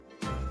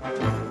Do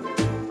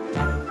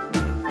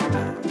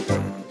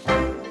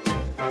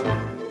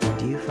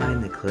you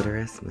find the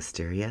clitoris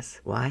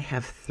mysterious? Well, I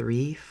have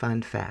 3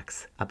 fun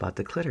facts about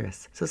the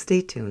clitoris, so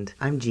stay tuned.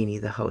 I'm Jeannie,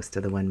 the host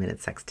of the 1 Minute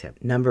Sex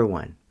Tip. Number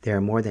 1. There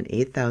are more than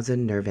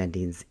 8,000 nerve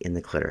endings in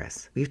the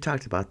clitoris. We've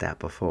talked about that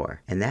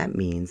before, and that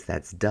means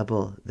that's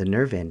double the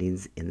nerve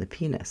endings in the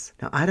penis.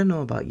 Now, I don't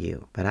know about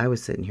you, but I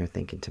was sitting here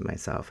thinking to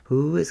myself,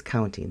 who is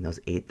counting those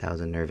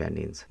 8,000 nerve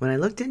endings? When I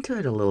looked into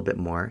it a little bit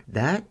more,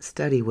 that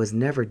study was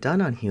never done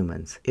on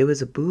humans. It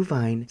was a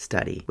bovine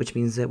study, which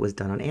means it was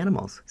done on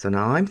animals. So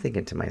now I'm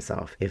thinking to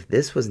myself, if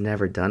this was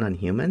never done on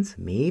humans,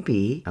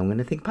 maybe, I'm going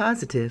to think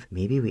positive,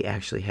 maybe we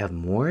actually have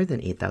more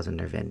than 8,000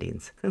 nerve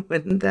endings.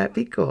 Wouldn't that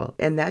be cool?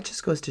 And that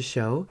just goes to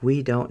show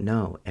we don't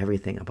know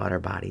everything about our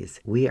bodies.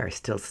 We are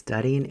still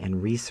studying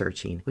and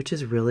researching, which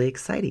is really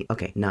exciting.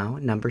 Okay, now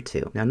number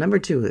 2. Now number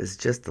 2 is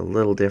just a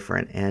little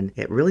different, and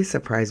it really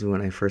surprised me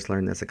when I first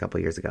learned this a couple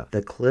years ago.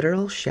 The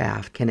clitoral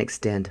shaft can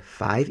extend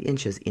 5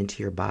 inches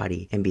into your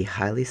body and be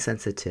highly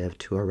sensitive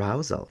to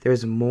arousal.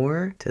 There's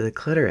more to the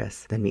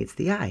clitoris than meets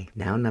the eye.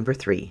 Now number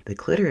 3. The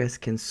clitoris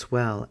can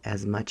swell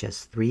as much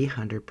as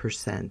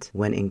 300%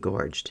 when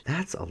engorged.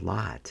 That's a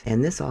lot.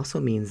 And this also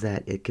means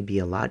that it could be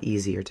a lot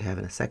easier to have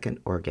a second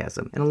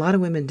orgasm. And a lot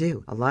of women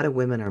do. A lot of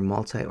women are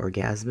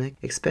multi-orgasmic,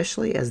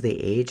 especially as they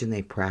age and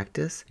they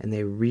practice and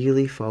they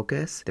really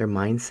focus their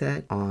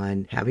mindset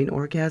on having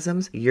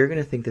orgasms. You're going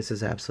to think this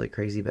is absolutely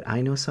crazy, but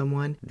I know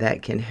someone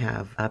that can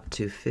have up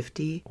to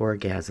 50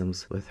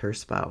 orgasms with her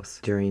spouse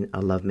during a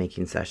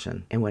lovemaking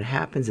session. And what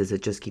happens is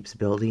it just keeps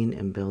building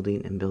and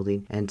building and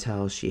building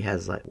until she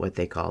has like what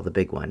they call the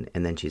big one,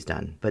 and then she's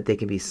done. But they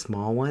can be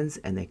small ones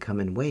and they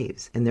come in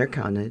waves and they're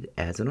counted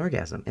as an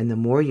orgasm. And the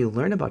more you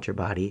learn about your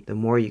body,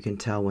 the more you can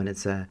tell when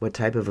it's what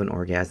type of an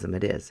orgasm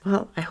it is.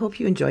 Well, I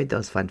hope you enjoyed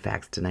those fun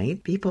facts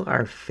tonight. People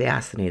are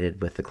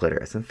fascinated with the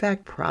clitoris. In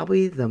fact,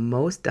 probably the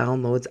most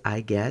downloads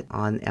I get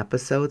on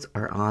episodes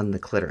are on the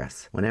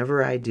clitoris.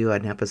 Whenever I do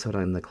an episode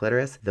on the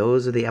clitoris,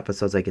 those are the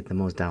episodes I get the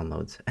most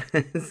downloads.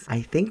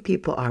 I think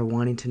people are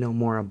wanting to know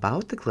more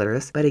about the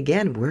clitoris, but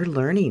again, we're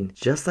learning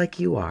just like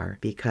you are,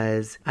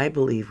 because I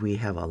believe we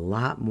have a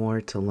lot more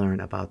to learn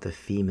about the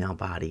female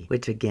body,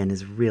 which again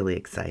is really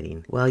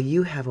exciting. Well,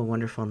 you have a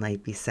wonderful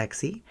night. Be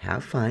sexy,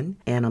 have fun,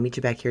 and I'll meet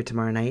you back here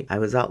tomorrow night. I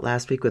was out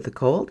last week with a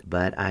cold,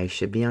 but I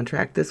should be on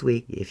track this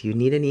week. If you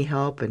need any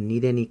help and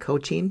need any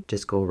coaching,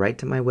 just go right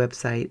to my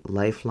website,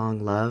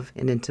 Lifelong Love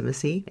and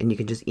Intimacy, and you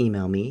can just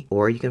email me,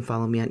 or you can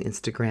follow me on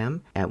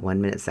Instagram at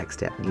 1 Minute Sex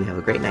Tip. You have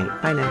a great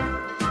night. Bye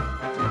now.